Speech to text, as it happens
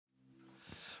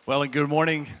Well, and good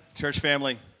morning, church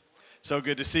family. So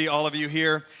good to see all of you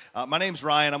here. My name's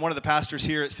Ryan. I'm one of the pastors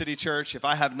here at City Church. If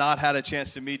I have not had a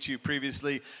chance to meet you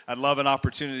previously, I'd love an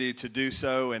opportunity to do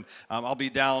so. And I'll be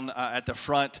down at the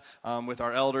front with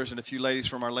our elders and a few ladies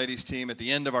from our ladies team at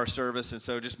the end of our service. And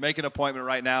so just make an appointment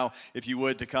right now, if you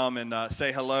would, to come and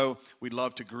say hello. We'd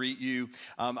love to greet you.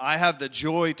 I have the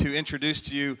joy to introduce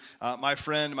to you my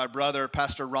friend, my brother,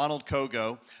 Pastor Ronald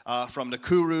Kogo from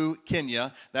Nakuru,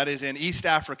 Kenya. That is in East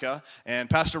Africa.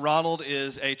 And Pastor Ronald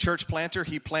is a church planter.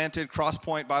 He planted Cross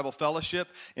Point Bible Fellowship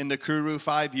in Nakuru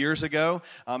 5 years ago.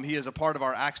 He is a part of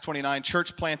our Acts 29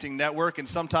 church planting network, and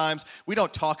sometimes we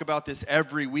don't talk about this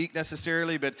every week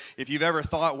necessarily, but if you've ever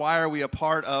thought, why are we a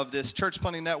part of this church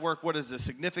planting network? What is the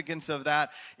significance of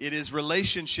that? It is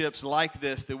relationships like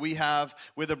this that we have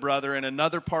with a brother in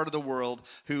another part of the world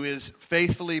who is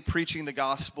faithfully preaching the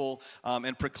gospel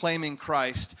and proclaiming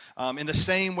Christ in the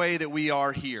same way that we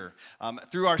are here.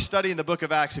 Through our study in the book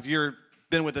of Acts, if you're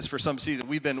been with us for some season,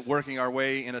 we've been working our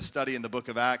way in a study in the book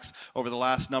of Acts over the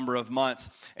last number of months.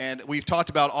 And we've talked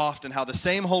about often how the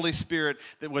same Holy Spirit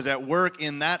that was at work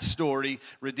in that story,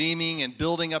 redeeming and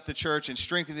building up the church and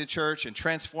strengthening the church and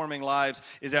transforming lives,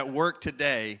 is at work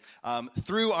today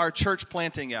through our church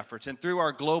planting efforts and through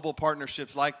our global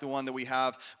partnerships like the one that we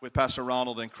have with Pastor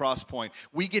Ronald and Cross Point.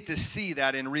 We get to see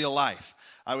that in real life.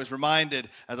 I was reminded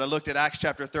as I looked at Acts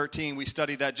chapter 13, we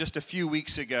studied that just a few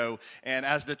weeks ago, and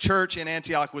as the church in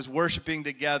Antioch was worshiping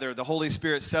together, the Holy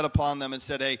Spirit set upon them and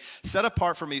said, hey, set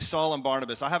apart for me Saul and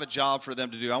Barnabas. I have a job for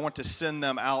them to do. I want to send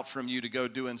them out from you to go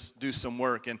do some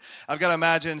work. And I've got to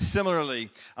imagine similarly,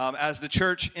 as the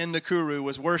church in Nakuru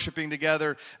was worshiping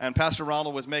together and Pastor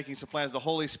Ronald was making some plans, the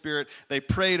Holy Spirit, they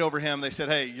prayed over him. They said,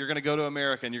 hey, you're going to go to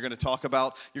America and you're going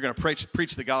to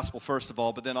preach the gospel first of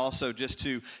all, but then also just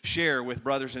to share with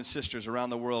brothers and sisters around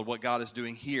the world what God is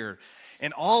doing here.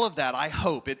 And all of that, I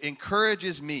hope, it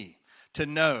encourages me to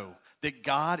know that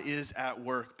God is at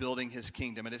work building his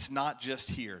kingdom, and it's not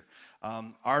just here.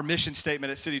 Our mission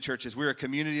statement at City Church is we're a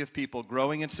community of people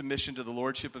growing in submission to the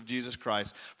Lordship of Jesus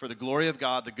Christ for the glory of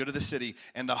God, the good of the city,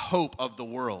 and the hope of the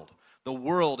world. The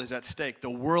world is at stake. The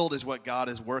world is what God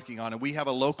is working on. And we have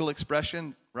a local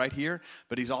expression right here,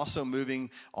 but he's also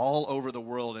moving all over the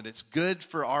world. And it's good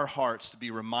for our hearts to be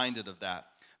reminded of that.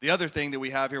 The other thing that we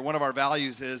have here, one of our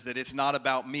values is that it's not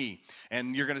about me.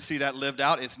 And you're going to see that lived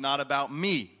out. It's not about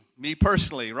me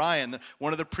personally, Ryan,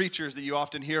 one of the preachers that you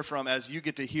often hear from, as you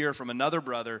get to hear from another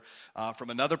brother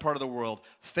from another part of the world,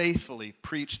 faithfully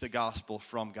preach the gospel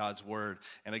from God's word.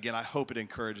 And again, I hope it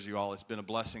encourages you all. It's been a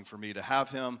blessing for me to have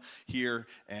him here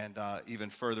and even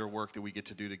further work that we get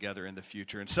to do together in the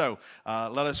future. And so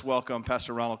let us welcome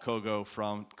Pastor Ronald Kogo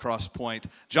from Cross Point.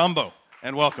 Jumbo,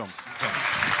 and welcome.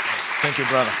 Thank you,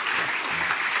 brother.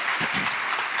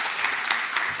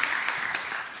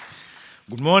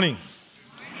 Good morning.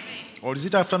 Or is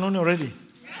it afternoon already?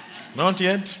 Not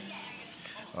yet?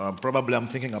 Probably I'm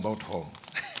thinking about home.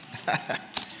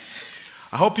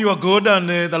 I hope you are good, and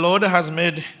the Lord has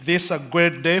made this a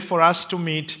great day for us to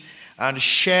meet and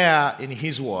share in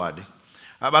his word.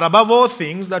 But above all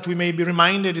things, that we may be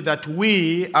reminded that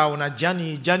we are on a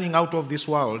journeying out of this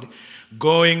world,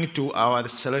 going to our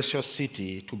celestial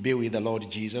city to be with the Lord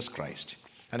Jesus Christ.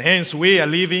 And hence we are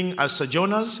living as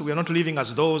sojourners. We are not living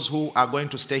as those who are going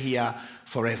to stay here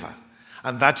forever.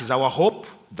 And that is our hope,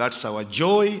 that's our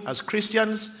joy as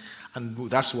Christians, and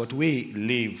that's what we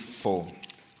live for.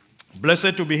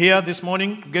 Blessed to be here this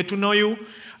morning, get to know you,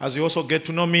 as you also get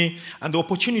to know me, and the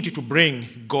opportunity to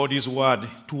bring God's word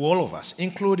to all of us,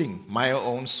 including my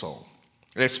own soul.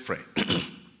 Let's pray.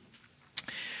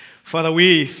 Father,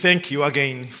 we thank you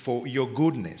again for your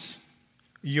goodness.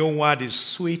 Your word is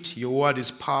sweet, your word is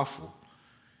powerful.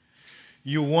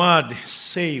 Your word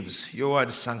saves, your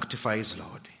word sanctifies,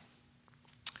 Lord.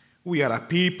 We are a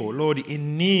people, Lord,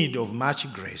 in need of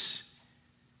much grace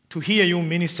to hear you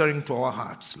ministering to our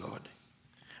hearts, Lord.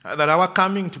 That our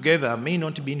coming together may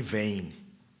not be in vain,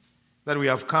 that we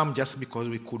have come just because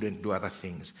we couldn't do other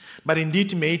things. But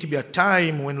indeed, may it be a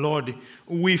time when, Lord,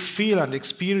 we feel and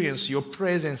experience your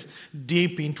presence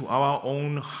deep into our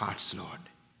own hearts, Lord.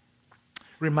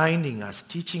 Reminding us,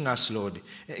 teaching us, Lord,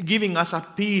 giving us a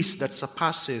peace that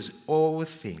surpasses all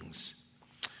things.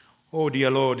 Oh,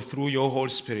 dear Lord, through your Holy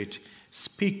Spirit,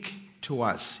 speak to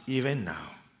us even now.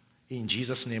 In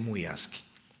Jesus' name we ask.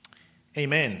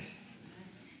 Amen.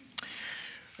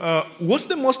 What's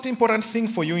the most important thing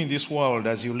for you in this world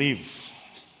as you live?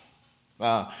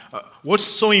 What's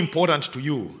so important to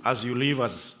you as you live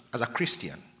as a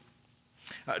Christian?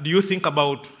 Do you think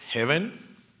about heaven?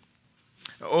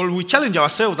 Or we challenge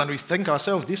ourselves and we think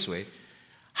ourselves this way.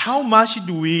 how much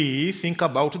do we think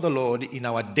about the Lord in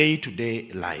our day-to-day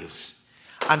lives?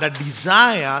 And a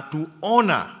desire to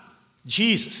honor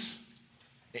Jesus.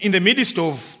 In the midst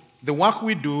of the work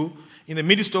we do, in the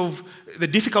midst of the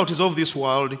difficulties of this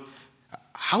world,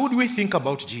 how do we think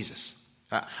about Jesus?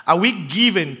 Are we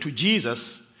given to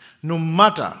Jesus no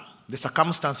matter the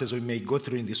circumstances we may go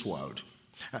through in this world?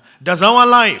 Does our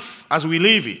life, as we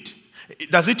live it,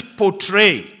 does it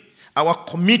portray our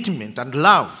commitment and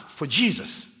love for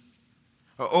Jesus?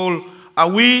 Or are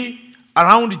we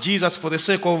around Jesus for the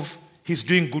sake of He's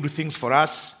doing good things for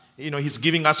us? He's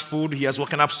giving us food. He has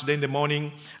woken up today in the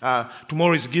morning.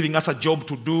 Tomorrow He's giving us a job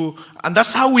to do. And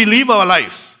that's how we live our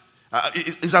life.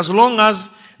 It's as long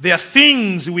as there are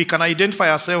things we can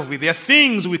identify ourselves with. There are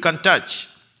things we can touch.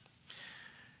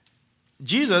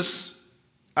 Jesus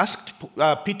asked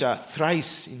Peter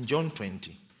thrice in John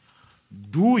 20,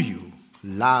 "Do you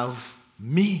love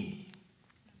me?"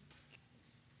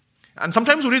 And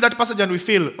sometimes we read that passage and we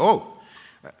feel,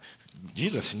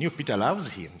 Jesus knew Peter loves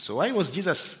him. So why was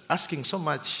Jesus asking so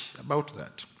much about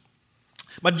that?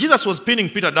 But Jesus was pinning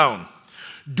Peter down.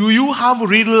 Do you have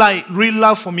real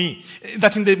love for me?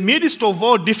 That in the midst of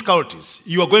all difficulties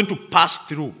you are going to pass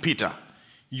through, Peter,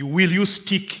 will you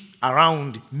stick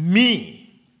around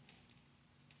me?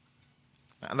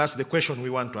 And that's the question we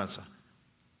want to answer.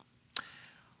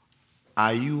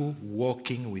 Are you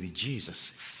walking with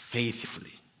Jesus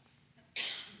faithfully?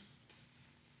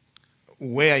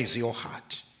 Where is your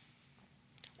heart?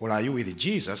 Or are you with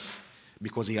Jesus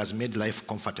because He has made life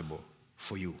comfortable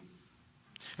for you?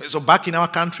 So back in our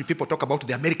country, people talk about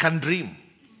the American dream.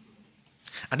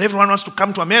 And everyone wants to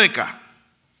come to America.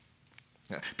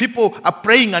 People are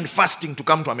praying and fasting to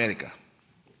come to America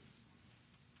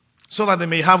so that they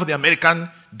may have the American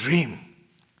dream.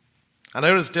 And I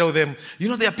always tell them,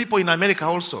 there are people in America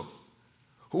also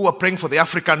who are praying for the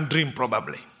African dream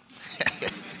probably.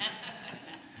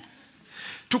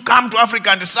 To come to Africa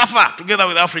and suffer together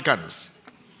with Africans.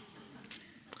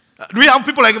 Do we have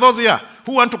people like those here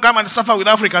who want to come and suffer with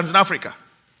Africans in Africa?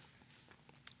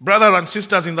 Brothers and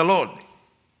sisters in the Lord.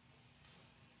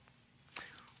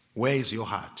 Where is your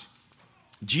heart?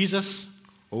 Jesus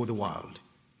or the world?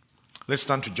 Let's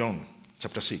turn to John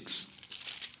chapter 6.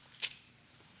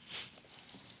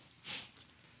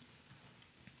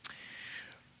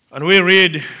 And we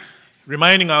read,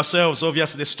 reminding ourselves,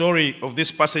 obviously, the story of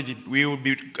this passage. We will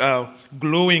be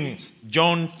glowing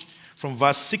John from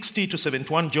verse 60 to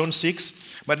 71, John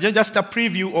 6. But just a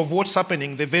preview of what's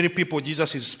happening. The very people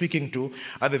Jesus is speaking to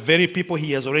are the very people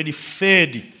He has already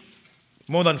fed.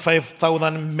 More than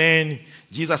 5,000 men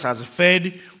Jesus has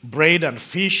fed bread and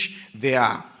fish. They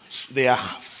are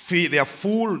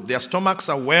full. Their stomachs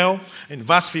are well. In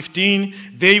verse 15,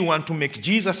 they want to make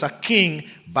Jesus a king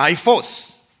by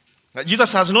force.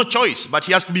 Jesus has no choice, but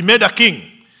He has to be made a king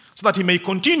so that He may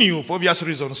continue, for obvious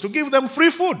reasons, to give them free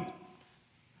food.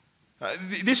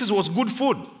 This was good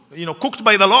food, cooked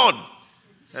by the Lord.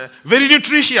 Very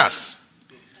nutritious.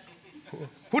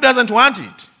 Who doesn't want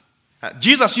it?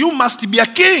 Jesus, you must be a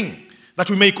king that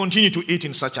we may continue to eat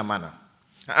in such a manner.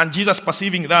 And Jesus,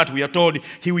 perceiving that, we are told,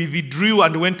 He withdrew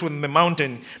and went to the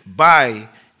mountain by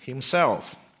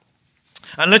Himself.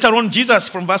 And later on, Jesus,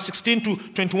 from verse 16 to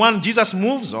 21, Jesus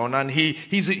moves on and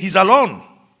he's alone.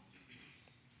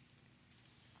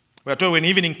 We are told when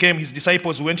evening came, His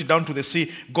disciples went down to the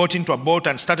sea, got into a boat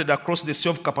and started across the Sea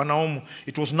of Capernaum.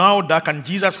 It was now dark and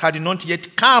Jesus had not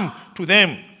yet come to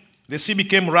them. The sea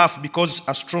became rough because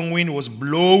a strong wind was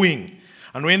blowing.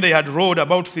 And when they had rowed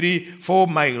about 3-4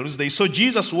 miles, they saw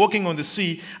Jesus walking on the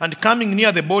sea and coming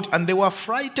near the boat, and they were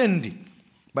frightened.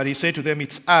 But He said to them,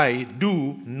 "It's I,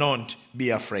 do not be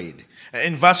afraid."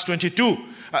 In verse 22,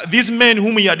 these men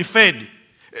whom He had fed,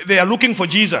 they are looking for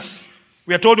Jesus.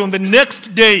 We are told on the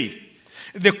next day,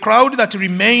 the crowd that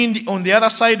remained on the other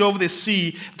side of the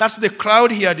sea, that's the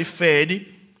crowd He had fed,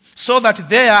 so that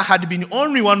there had been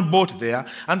only one boat there,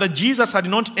 and that Jesus had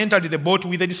not entered the boat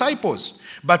with the disciples,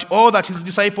 but all that His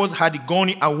disciples had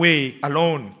gone away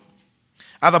alone.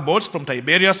 Other boats from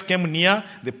Tiberias came near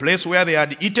the place where they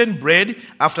had eaten bread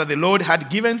after the Lord had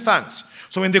given thanks.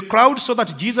 So when the crowd saw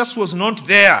that Jesus was not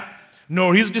there,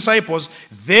 nor His disciples,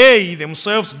 they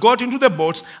themselves got into the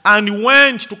boats and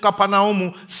went to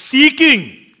Capernaum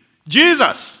seeking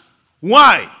Jesus.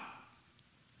 Why?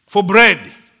 For bread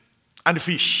and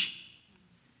fish.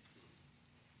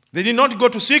 They did not go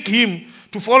to seek Him,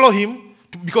 to follow Him,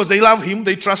 because they love Him,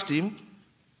 they trust Him.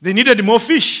 They needed more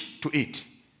fish to eat.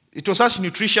 It was such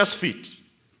nutritious feed.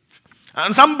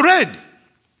 And some bread.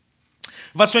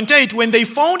 Verse 28, when they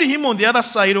found Him on the other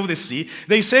side of the sea,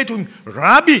 they said to Him,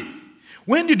 "Rabbi,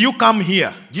 When did you come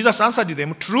here? Jesus answered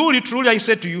them, truly, truly, I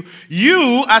say to you,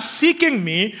 you are seeking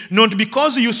me not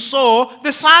because you saw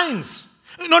the signs,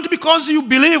 not because you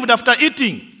believed after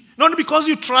eating, not because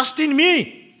you trust in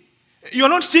me. You are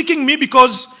not seeking me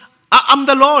because I'm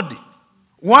the Lord.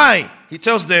 Why? He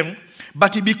tells them,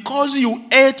 but because you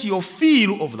ate your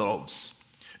fill of the loaves.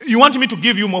 You want me to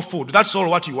give you more food. That's all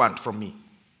what you want from me.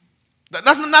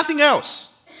 That's nothing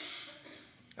else.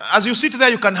 As you sit there,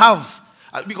 you can have,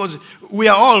 because we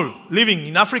are all living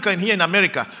in Africa and here in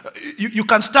America, you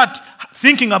can start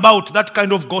thinking about that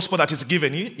kind of gospel that is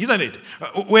given, isn't it?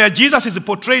 Where Jesus is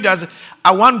portrayed as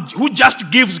a one who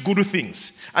just gives good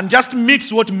things and just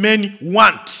meets what men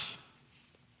want.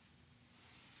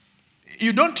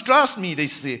 You don't trust me, they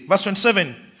say. Verse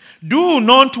 27, do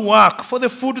not work for the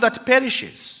food that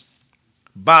perishes,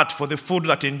 but for the food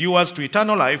that endures to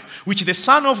eternal life, which the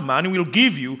Son of Man will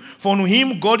give you, for on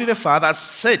him God the Father has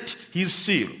set his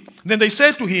seal. Then they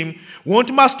said to him,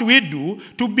 what must we do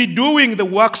to be doing the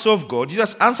works of God?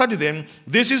 Jesus answered them,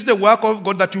 this is the work of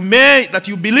God, that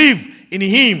you believe in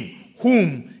him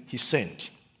whom he sent.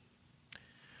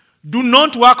 Do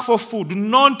not work for food. Do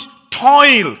not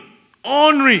toil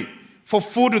only for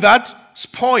food that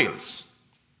spoils.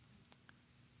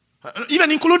 Even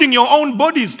including your own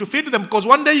bodies to feed them, because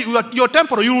one day you're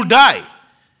temporal, you will die.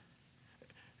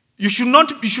 You should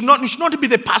not be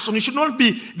the person. You should not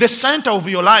be the center of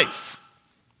your life.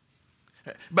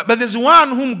 But there's one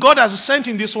whom God has sent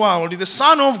in this world, the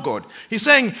Son of God. He's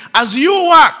saying, as you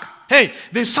work, hey,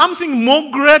 there's something more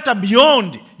greater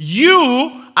beyond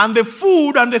you and the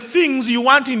food and the things you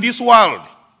want in this world.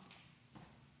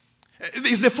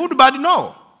 Is the food bad?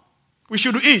 No. We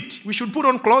should eat. We should put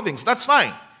on clothing. That's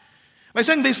fine. By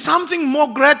saying there's something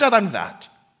more greater than that.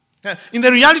 In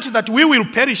the reality that we will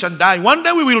perish and die. One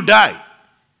day we will die.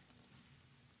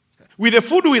 With the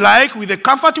food we like, with the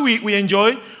comfort we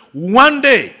enjoy, one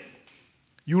day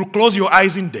you will close your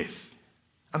eyes in death.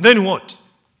 And then what?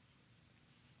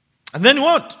 And then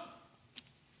what?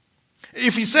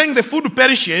 If he's saying the food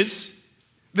perishes,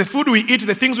 the food we eat,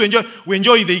 the things we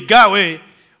enjoy, they go away,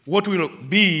 what will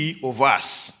be of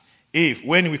us if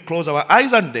when we close our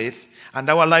eyes on death and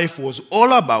our life was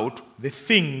all about the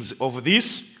things of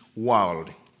this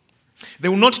world? They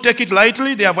will not take it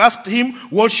lightly. They have asked him,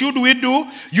 what should we do?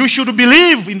 You should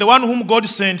believe in the one whom God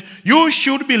sent. You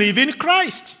should believe in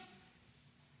Christ.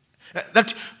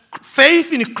 That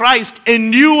faith in Christ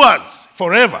endures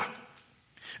forever.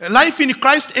 Life in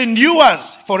Christ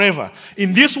endures forever.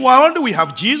 In this world, we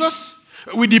have Jesus.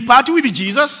 We depart with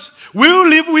Jesus. We will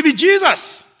live with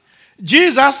Jesus.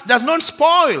 Jesus does not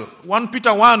spoil. 1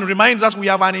 Peter 1 reminds us we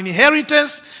have an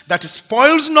inheritance that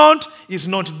spoils not, is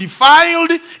not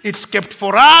defiled, it's kept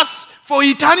for us for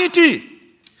eternity.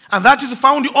 And that is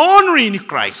found only in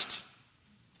Christ.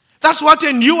 That's what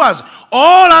endures.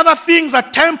 All other things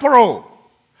are temporal.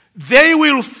 They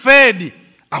will fade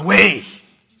away.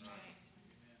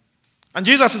 And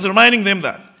Jesus is reminding them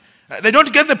that. They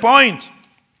don't get the point.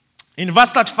 In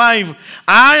verse 35,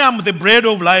 I am the bread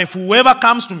of life. Whoever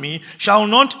comes to me shall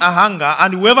not hunger,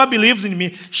 and whoever believes in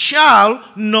me shall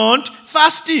not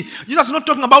thirsty. Jesus is not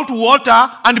talking about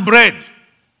water and bread.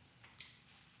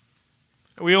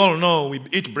 We all know we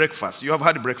eat breakfast. You have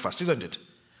had breakfast, isn't it?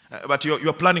 But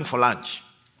you're planning for lunch.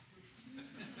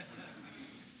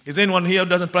 Is there anyone here who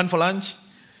doesn't plan for lunch?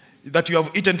 That you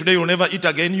have eaten today, you'll never eat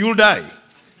again, you'll die.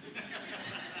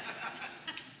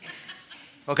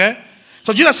 Okay?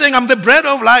 So Jesus is saying, I'm the bread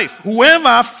of life.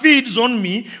 Whoever feeds on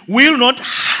me will not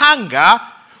hunger,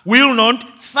 will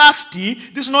not thirsty.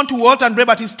 This is not water and bread,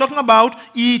 but he's talking about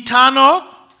eternal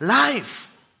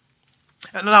life.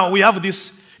 And now we have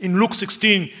this in Luke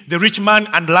 16, the rich man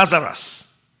and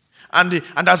Lazarus. And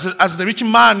as the rich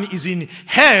man is in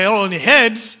hell on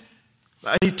Hades,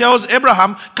 he tells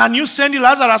Abraham, can you send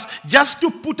Lazarus just to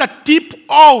put a tip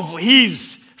of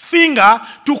his finger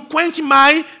to quench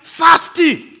my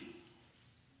thirsty?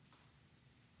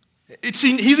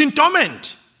 He's in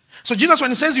torment. So Jesus,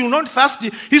 when he says you're not thirsty,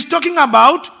 he's talking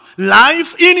about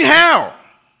life in hell.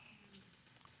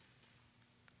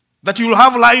 That you will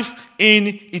have life in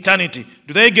eternity.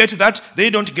 Do they get that?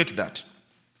 They don't get that.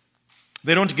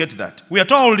 They don't get that. We are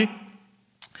told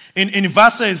in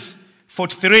verses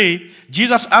 43,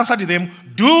 Jesus answered them,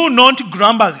 do not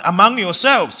grumble among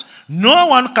yourselves. No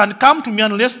one can come to me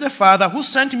unless the Father who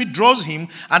sent me draws him,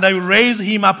 and I will raise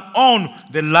him up on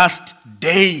the last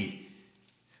day.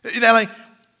 They're like,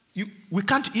 we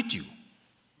can't eat you.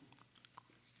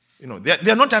 You know,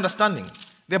 they're not understanding.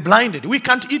 They're blinded. We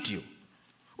can't eat you.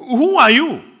 Who are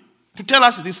you to tell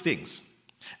us these things?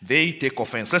 They take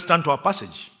offense. Let's turn to our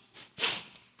passage.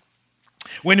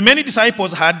 When many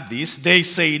disciples heard this, they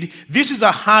said, "This is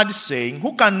a hard saying.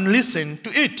 Who can listen to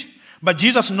it?" But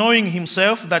Jesus, knowing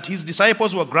himself that his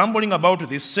disciples were grumbling about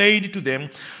this, said to them,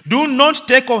 "Do not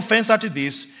take offense at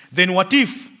this. Then what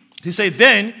if?" He said,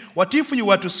 "Then what if you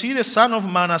were to see the Son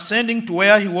of Man ascending to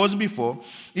where he was before?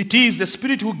 It is the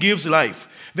Spirit who gives life.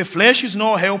 The flesh is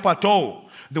no help at all.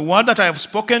 The word that I have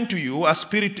spoken to you are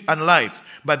spirit and life.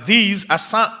 But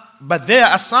there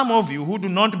are some of you who do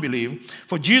not believe."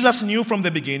 For Jesus knew from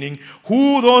the beginning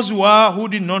who those were who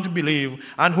did not believe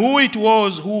and who it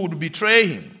was who would betray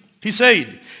him. He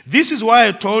said, "This is why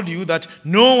I told you that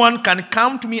no one can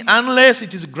come to me unless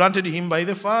it is granted him by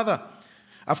the Father."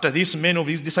 After this, many of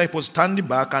his disciples turned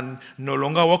back and no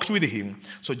longer walked with him.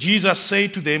 So Jesus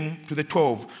said to them, to the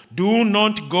 12, "Do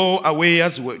not go away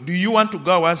as well. Do you want to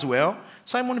go as well?"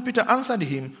 Simon Peter answered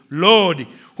him, "Lord,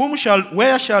 whom shall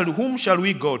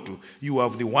we go to? You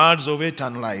have the words of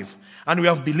eternal life. And we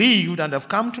have believed and have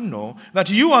come to know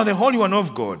that you are the Holy One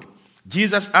of God."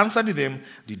 Jesus answered them,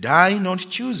 "Did I not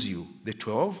choose you, the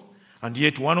 12? And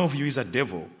yet one of you is a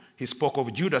devil." He spoke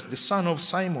of Judas, the son of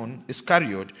Simon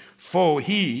Iscariot, for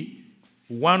he,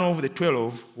 one of the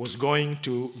 12, was going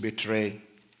to betray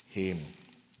him.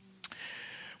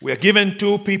 We are given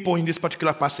two people in this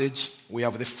particular passage. We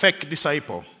have the fake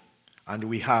disciple and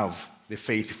we have the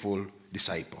faithful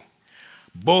disciple.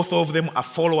 Both of them are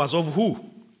followers of who?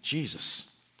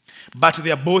 Jesus. But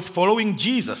they are both following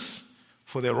Jesus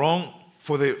for the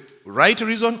right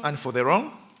reason and for the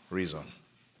wrong reason.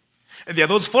 And there are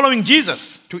those following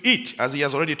Jesus to eat, as he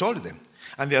has already told them.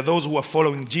 And there are those who are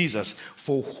following Jesus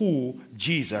for who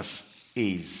Jesus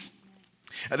is.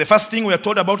 The first thing we are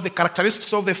told about the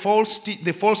characteristics of the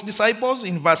false disciples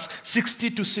in verse 60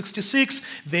 to 66,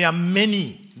 they are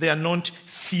many, they are not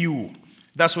few.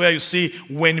 That's where you see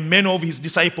when many of his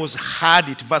disciples heard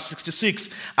it, verse 66,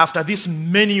 after this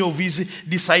many of his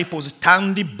disciples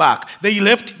turned back. They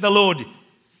left the Lord,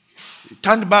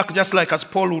 turned back, just like as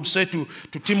Paul would say to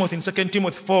Timothy in 2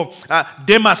 Timothy 4,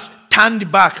 Demas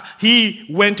turned back. He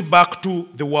went back to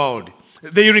the world.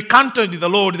 They recanted the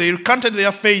Lord. They recanted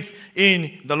their faith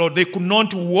in the Lord. They could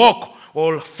not walk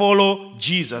or follow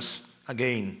Jesus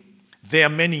again. There are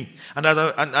many. And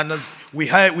as we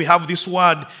have this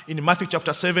word in Matthew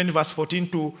chapter 7, verse 13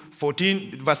 to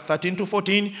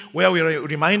 14, where we are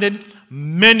reminded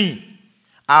many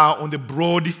are on the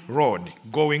broad road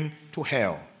going to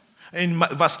hell. In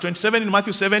verse 27 in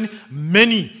Matthew 7,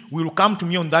 many will come to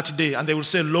me on that day and they will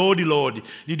say, "Lord, Lord,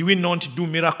 did we not do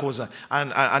miracles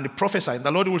and prophesy?" And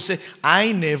the Lord will say,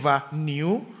 "I never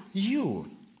knew you."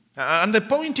 And the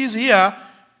point is here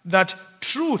that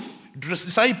truth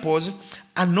disciples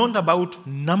are not about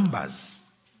numbers.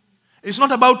 It's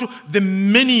not about the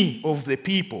many of the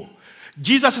people.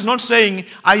 Jesus is not saying,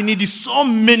 "I need so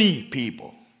many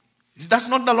people." That's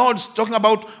not the Lord talking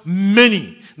about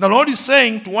many. The Lord is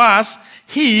saying to us,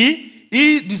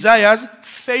 He desires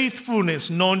faithfulness,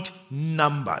 not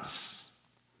numbers.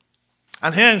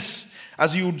 And hence,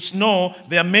 as you know,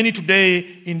 there are many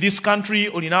today in this country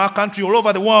or in our country, all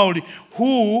over the world,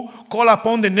 who call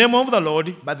upon the name of the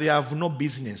Lord, but they have no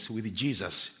business with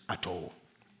Jesus at all.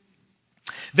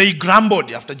 They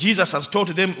grumbled after Jesus has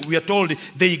taught them. We are told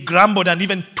they grumbled and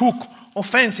even took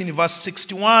offense in verse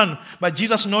 61. But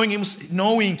Jesus,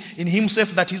 knowing in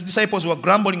himself that his disciples were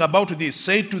grumbling about this,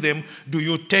 said to them, "Do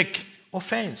you take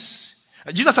offense?"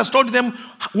 Jesus has told them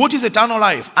what is eternal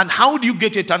life and how do you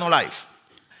get eternal life.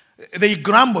 They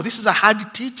grumble. This is a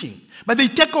hard teaching. But they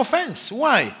take offense.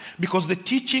 Why? Because the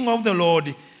teaching of the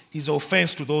Lord is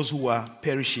offense to those who are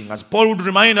perishing. As Paul would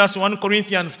remind us, 1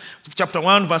 Corinthians chapter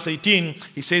 1, verse 18,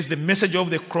 he says the message of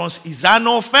the cross is an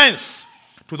offense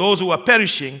to those who are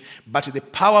perishing, but the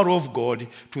power of God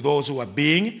to those who are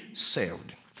being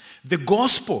saved. The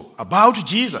gospel about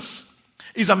Jesus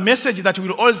is a message that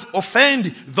will always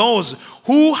offend those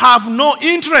who have no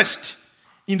interest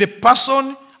in the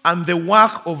person and the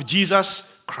work of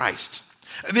Jesus Christ.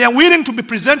 They are willing to be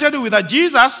presented with a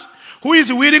Jesus who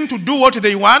is willing to do what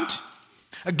they want,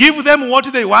 give them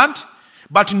what they want,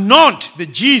 but not the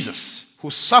Jesus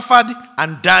who suffered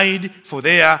and died for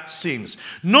their sins.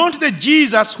 Not the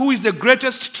Jesus who is the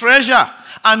greatest treasure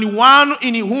and one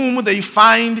in whom they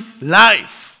find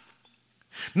life.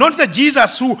 Not the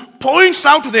Jesus who points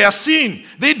out their sin.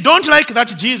 They don't like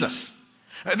that Jesus.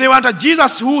 They want a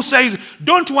Jesus who says,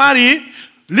 "Don't worry,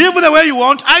 live the way you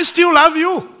want, I still love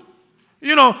you.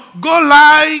 Go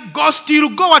lie, go steal,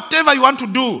 go whatever you want to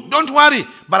do. Don't worry,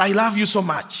 but I love you so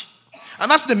much." And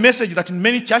that's the message that in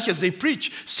many churches they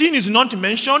preach. Sin is not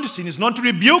mentioned, sin is not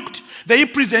rebuked. They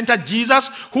present a Jesus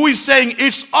who is saying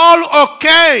it's all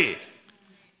okay.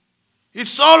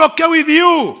 It's all okay with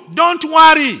you. Don't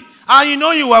worry. I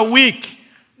know you are weak.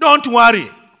 Don't worry.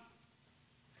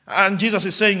 And Jesus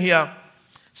is saying here,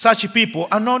 such people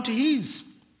are not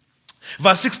his.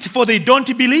 Verse 64, they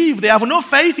don't believe. They have no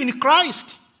faith in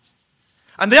Christ.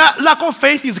 And their lack of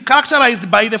faith is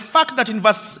characterized by the fact that in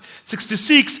verse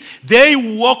 66,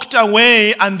 they walked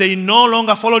away and they no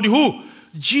longer followed who?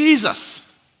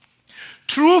 Jesus.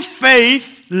 True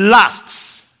faith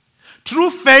lasts. True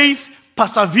faith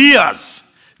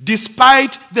perseveres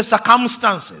despite the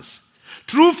circumstances.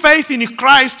 True faith in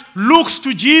Christ looks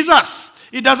to Jesus.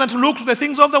 It doesn't look to the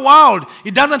things of the world.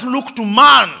 It doesn't look to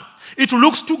man. It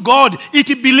looks to God.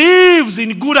 It believes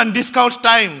in good and difficult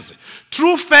times.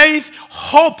 True faith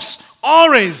hopes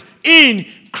always in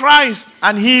Christ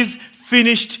and his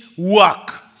finished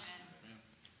work.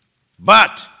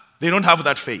 But they don't have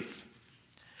that faith.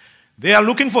 They are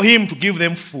looking for him to give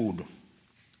them food.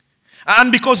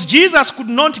 And because Jesus could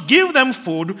not give them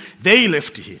food, they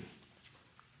left him.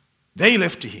 They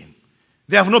left him.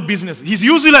 They have no business. He's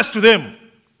useless to them.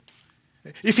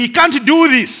 If he can't do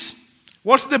this,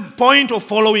 what's the point of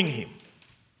following him?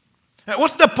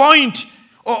 What's the point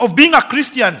of being a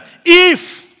Christian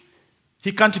if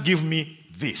he can't give me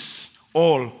this,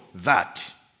 all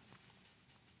that?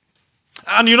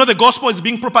 And you know the gospel is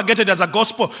being propagated as a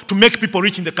gospel to make people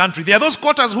rich in the country. There are those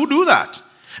quarters who do that.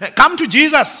 Come to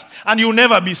Jesus and you'll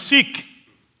never be sick.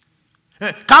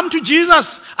 Come to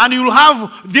Jesus and you'll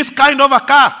have this kind of a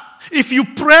car. If you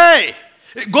pray,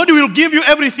 God will give you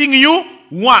everything you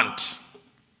want.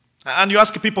 And you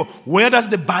ask people, where does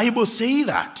the Bible say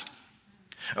that?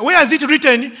 Where is it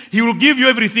written, he will give you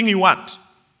everything you want?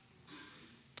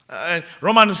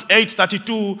 Romans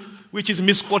 8:32, which is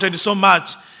misquoted so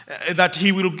much, that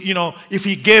he will, if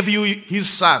he gave you his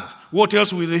son, what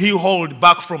else will he hold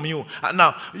back from you?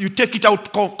 Now, you take it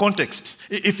out of context.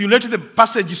 If you let the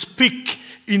passage speak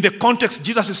in the context,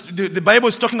 the Bible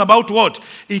is talking about what?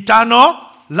 Eternal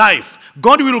life.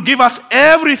 God will give us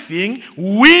everything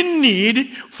we need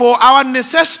for our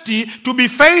necessity to be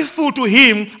faithful to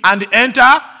him and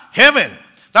enter heaven.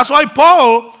 That's why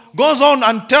Paul goes on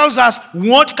and tells us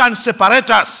what can separate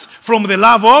us from the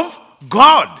love of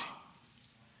God.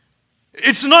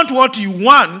 It's not what you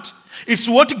want. It's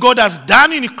what God has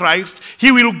done in Christ.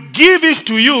 He will give it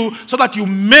to you so that you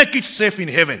make it safe in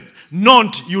heaven.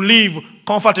 Not you live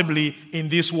comfortably in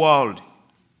this world.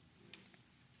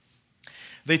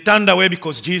 They turned away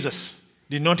because Jesus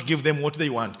did not give them what they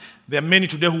want. There are many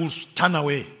today who will turn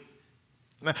away.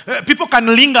 People can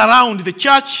linger around the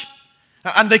church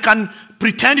and they can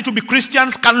pretend to be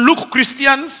Christians, can look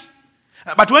Christians,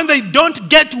 but when they don't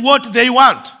get what they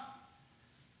want,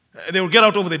 they will get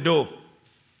out of the door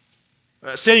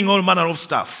saying all manner of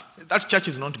stuff. That church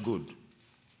is not good.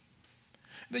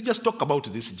 They just talk about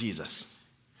this Jesus.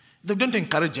 They don't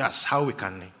encourage us how we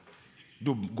can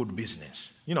do good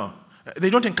business.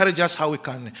 They don't encourage us how we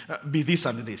can be this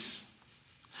and this.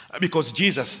 Because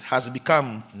Jesus has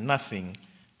become nothing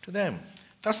to them.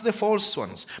 That's the false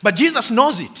ones. But Jesus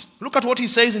knows it. Look at what he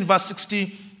says in verse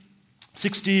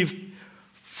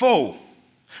 64.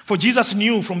 For Jesus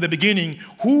knew from the beginning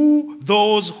who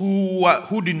those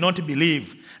who did not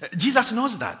believe. Jesus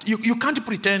knows that. You can't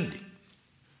pretend.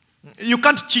 You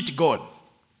can't cheat God.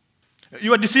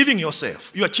 You are deceiving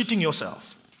yourself. You are cheating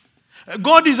yourself.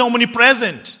 God is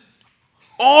omnipresent,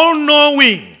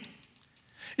 all-knowing.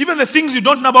 Even the things you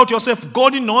don't know about yourself,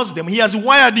 God knows them. He has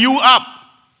wired you up.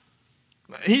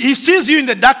 He sees you in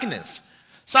the darkness.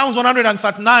 Psalms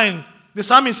 139, the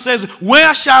psalmist says,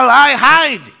 where shall I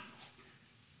hide?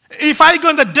 If I go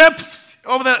in the depth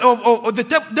of the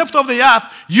depth of the earth,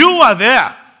 you are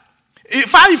there.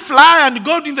 If I fly and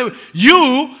go in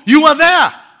you are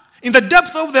there. In the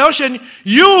depth of the ocean,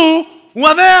 you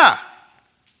were there.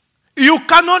 You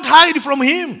cannot hide from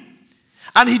him.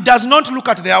 And he does not look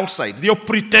at the outside, your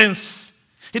pretense.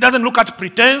 He doesn't look at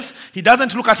pretense. He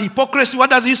doesn't look at hypocrisy. What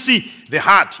does he see? The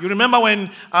heart. You remember when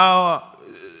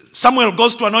Samuel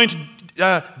goes to anoint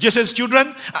Jesse's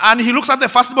children, and he looks at the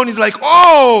firstborn, he's like,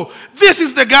 oh, this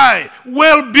is the guy,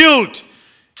 well built.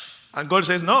 And God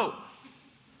says, no.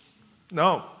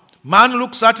 Man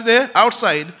looks at the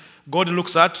outside, God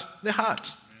looks at the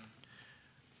heart.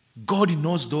 God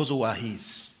knows those who are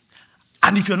his.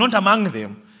 And if you're not among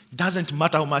them, doesn't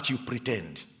matter how much you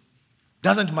pretend.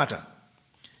 Doesn't matter.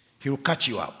 He will catch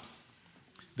you up.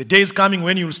 The day is coming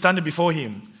when you will stand before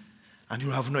him and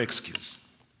you'll have no excuse.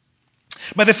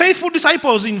 But the faithful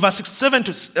disciples in verse 67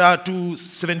 to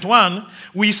 71,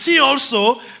 we see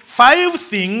also 5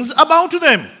 things about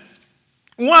them.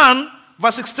 1,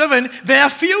 verse 67, they are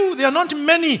few, they are not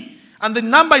many. And the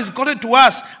number is quoted to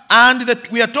us, and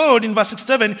that we are told in verse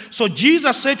 67, so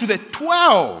Jesus said to the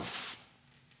 12,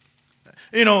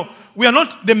 we are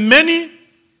not the many,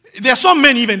 there are so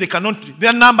many even they cannot,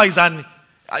 their number is,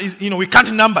 we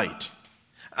can't number it.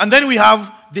 And then we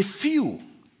have the few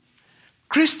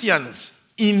Christians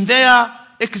in their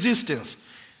existence.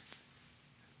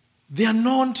 They are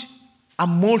not a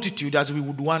multitude as we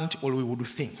would want or we would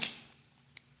think.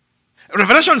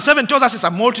 Revelation 7 tells us it's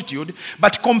a multitude,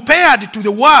 but compared to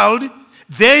the world,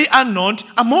 they are not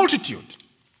a multitude.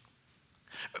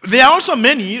 There are also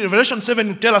many. Revelation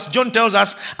 7 John tells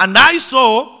us, and I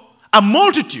saw a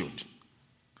multitude,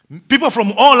 people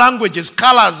from all languages,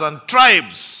 colors, and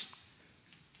tribes.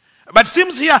 But it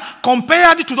seems here,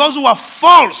 compared to those who are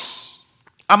false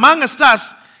amongst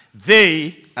us,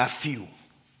 they are few.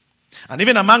 And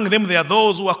even among them, there are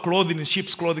those who are clothed in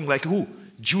sheep's clothing, like who?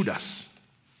 Judas.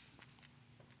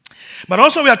 But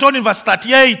also we are told in verse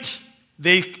 38,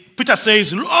 Peter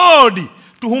says, Lord,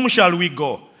 to whom shall we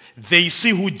go? They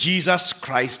see who Jesus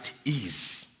Christ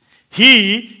is.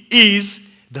 He is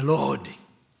the Lord.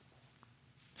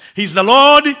 He's the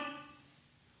Lord,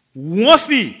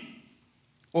 worthy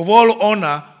of all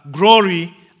honor,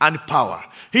 glory, and power.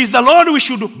 He's the Lord we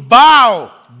should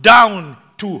bow down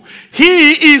to.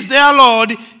 He is their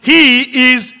Lord.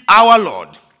 He is our Lord.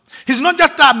 He's not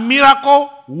just a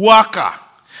miracle worker,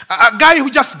 a guy who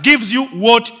just gives you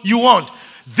what you want.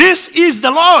 This is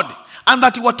the Lord, and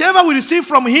that whatever we receive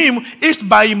from him is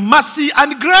by mercy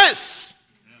and grace.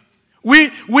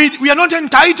 We are not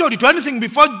entitled to anything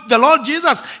before the Lord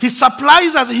Jesus. He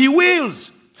supplies as he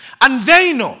wills. And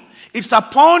they know it's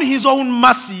upon his own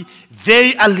mercy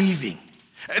they are living.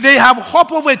 They have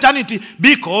hope of eternity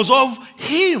because of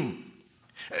him.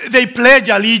 They pledge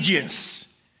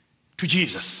allegiance to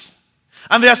Jesus.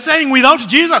 And they are saying without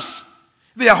Jesus,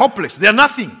 they are hopeless. They are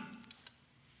nothing.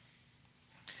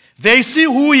 They see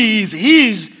who he is. He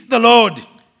is the Lord.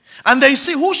 And they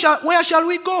say, where shall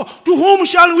we go? To whom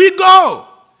shall we go?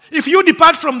 If you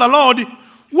depart from the Lord,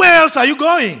 where else are you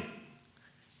going?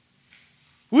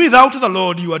 Without the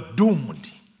Lord, you are doomed.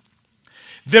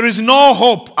 There is no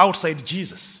hope outside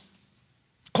Jesus.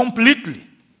 Completely.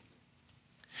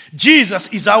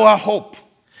 Jesus is our hope.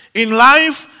 In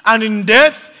life and in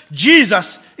death,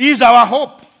 Jesus is our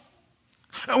hope.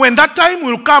 When that time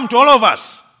will come to all of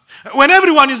us, when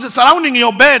everyone is surrounding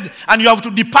your bed and you have to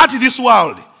depart this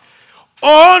world,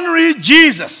 only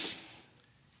Jesus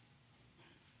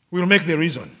will make the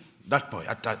reason at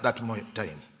that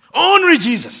time. Only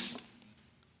Jesus.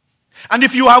 And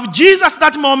if you have Jesus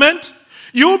that moment,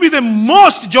 you will be the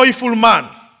most joyful man.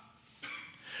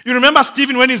 You remember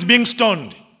Stephen when he's being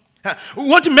stoned.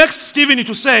 What makes Stephen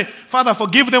to say, Father,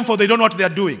 forgive them for they don't know what they are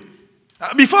doing?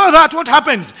 Before that, what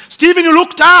happens? Stephen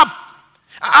looked up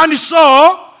and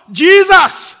saw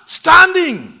Jesus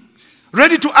standing,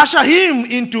 ready to usher him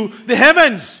into the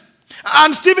heavens.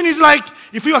 And Stephen is like,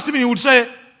 if you were Stephen, he would say,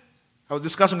 I was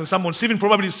discussing with someone, Stephen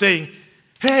probably is saying,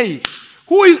 hey,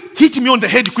 who is hitting me on the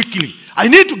head quickly? I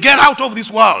need to get out of this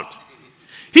world.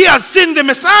 He has seen the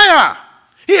Messiah.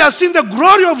 He has seen the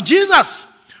glory of Jesus.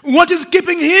 What is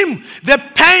keeping him? The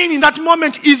pain in that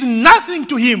moment is nothing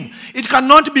to him. It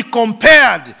cannot be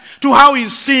compared to how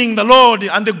he's seeing the Lord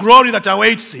and the glory that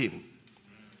awaits him.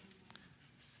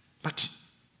 But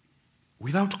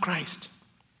without Christ,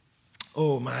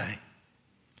 oh my,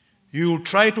 you will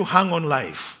try to hang on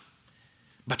life,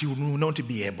 but you will not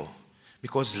be able,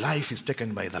 because life is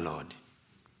taken by the Lord.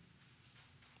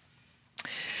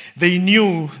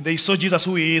 They saw Jesus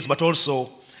who he is, but also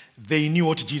they knew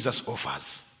what Jesus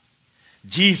offers.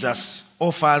 Jesus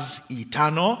offers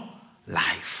eternal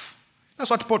life. That's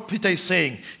what Peter is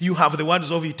saying. You have the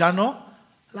words of eternal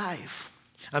life.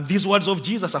 And these words of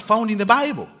Jesus are found in the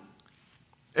Bible.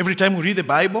 Every time we read the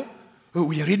Bible,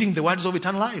 we are reading the words of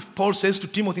eternal life. Paul says to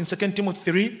Timothy in 2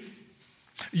 Timothy 3,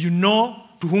 you know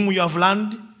to whom you have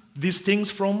learned these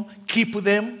things from, keep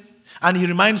them. And he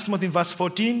reminds Timothy in verse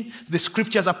 14, the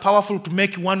scriptures are powerful to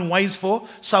make one wise for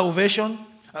salvation.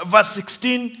 Verse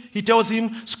 16, he tells him,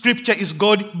 scripture is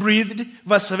God-breathed.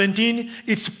 Verse 17,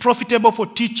 it's profitable for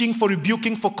teaching, for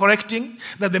rebuking, for correcting,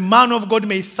 that the man of God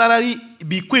may thoroughly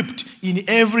be equipped in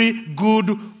every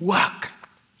good work.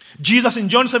 Jesus in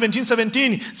John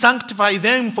 17:17, sanctify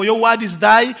them, for your word is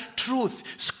thy truth.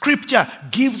 Scripture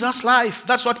gives us life.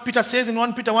 That's what Peter says in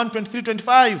 1 Peter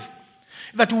 1:23-25,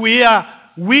 that we are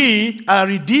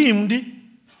redeemed.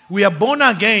 We are born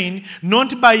again,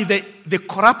 not by the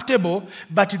corruptible,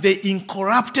 but the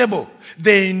incorruptible,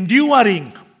 the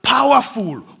enduring,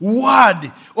 powerful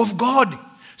word of God.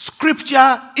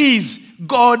 Scripture is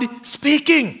God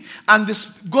speaking, and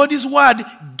God's word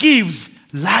gives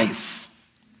life.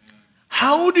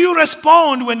 How do you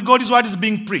respond when God's word is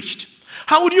being preached?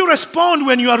 How do you respond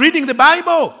when you are reading the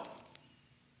Bible?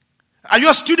 Are you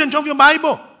a student of your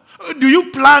Bible? Do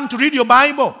you plan to read your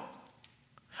Bible?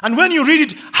 And when you read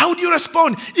it, how do you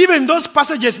respond? Even those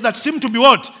passages that seem to be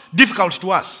what? Difficult to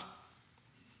us.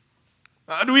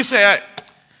 Do we say,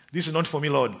 this is not for me,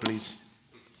 Lord, please.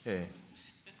 Yeah.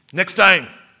 Next time,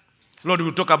 Lord,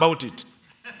 we'll talk about it.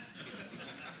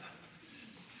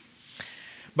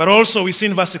 But also we see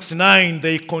in verse 69,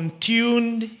 they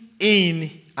continued in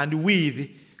and with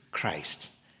Christ.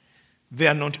 They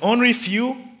are not only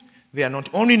few, they are not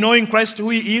only knowing Christ who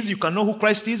he is, you can know who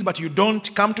Christ is, but you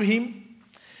don't come to him.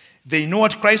 They know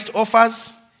what Christ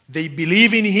offers, they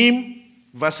believe in him,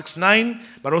 verse 69,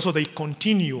 but also they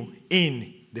continue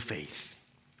in the faith.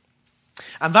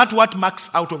 And that's what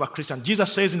marks out of a Christian.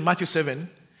 Jesus says in Matthew 7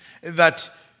 that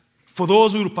for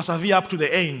those who will persevere up to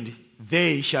the end,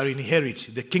 they shall inherit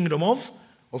the kingdom of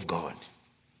God.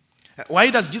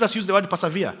 Why does Jesus use the word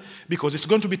persevere? Because it's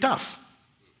going to be tough.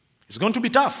 It's going to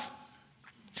be tough.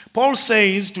 Paul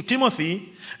says to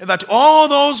Timothy that all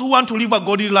those who want to live a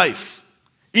godly life,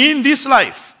 in this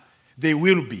life, they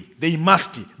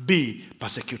must be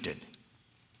persecuted.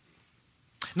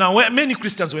 Now, many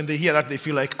Christians, when they hear that, they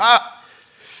feel like,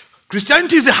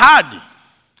 Christianity is hard.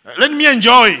 Let me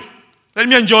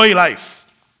enjoy life.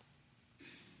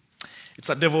 It's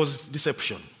a devil's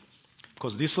deception,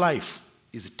 because this life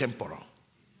is temporal.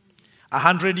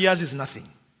 100 years is nothing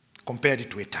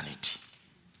compared to eternity.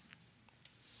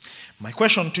 My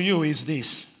question to you is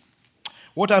this: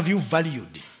 what have you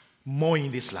valued more in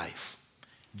this life,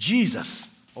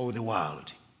 Jesus or the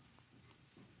world?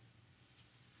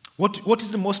 What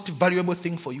is the most valuable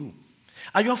thing for you?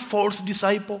 Are you a false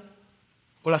disciple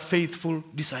or a faithful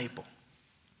disciple?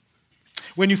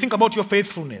 When you think about your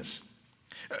faithfulness,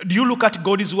 do you look at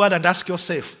God's word and ask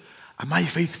yourself, am I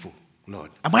faithful,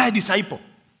 Lord? Am I a disciple?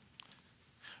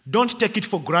 Don't take it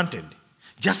for granted.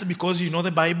 Just because you know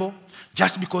the Bible,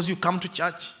 just because you come to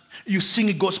church, you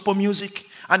sing gospel music,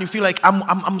 and you feel like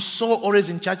I'm so always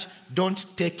in church, don't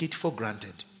take it for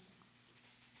granted.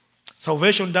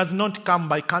 Salvation does not come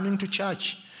by coming to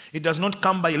church. It does not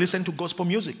come by listening to gospel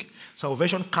music.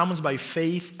 Salvation comes by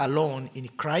faith alone in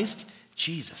Christ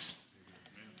Jesus.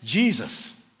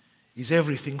 Jesus is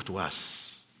everything to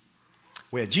us.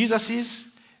 Where Jesus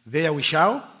is, there we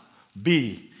shall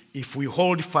be if we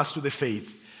hold fast to the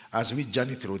faith as we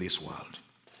journey through this world.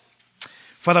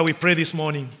 Father, we pray this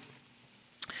morning,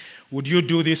 would you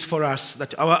do this for us,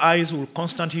 that our eyes will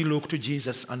constantly look to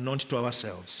Jesus and not to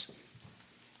ourselves.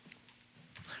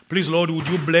 Please, Lord, would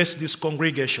you bless this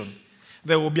congregation.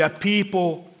 There will be a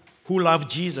people who love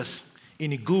Jesus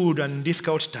in good and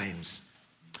difficult times.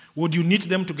 Would you knit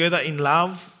them together in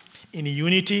love, in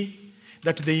unity,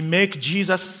 that they make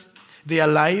Jesus their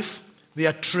life,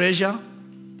 their treasure.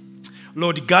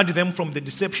 Lord, guard them from the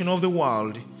deception of the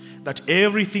world, that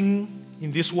everything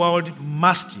in this world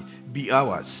must be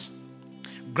ours.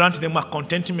 Grant them a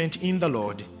contentment in the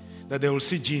Lord, that they will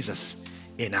see Jesus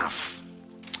enough.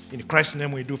 In Christ's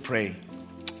name we do pray.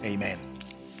 Amen.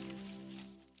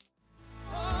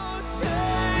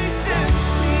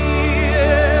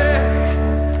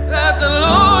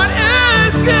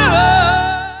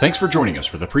 Thanks for joining us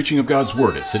for the preaching of God's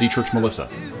Word at City Church Melissa.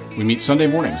 We meet Sunday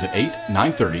mornings at 8,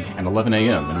 9:30, and 11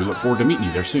 a.m., and we look forward to meeting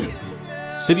you there soon.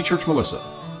 City Church Melissa,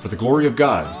 for the glory of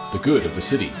God, the good of the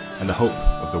city, and the hope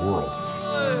of the world.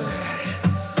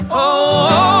 Oh,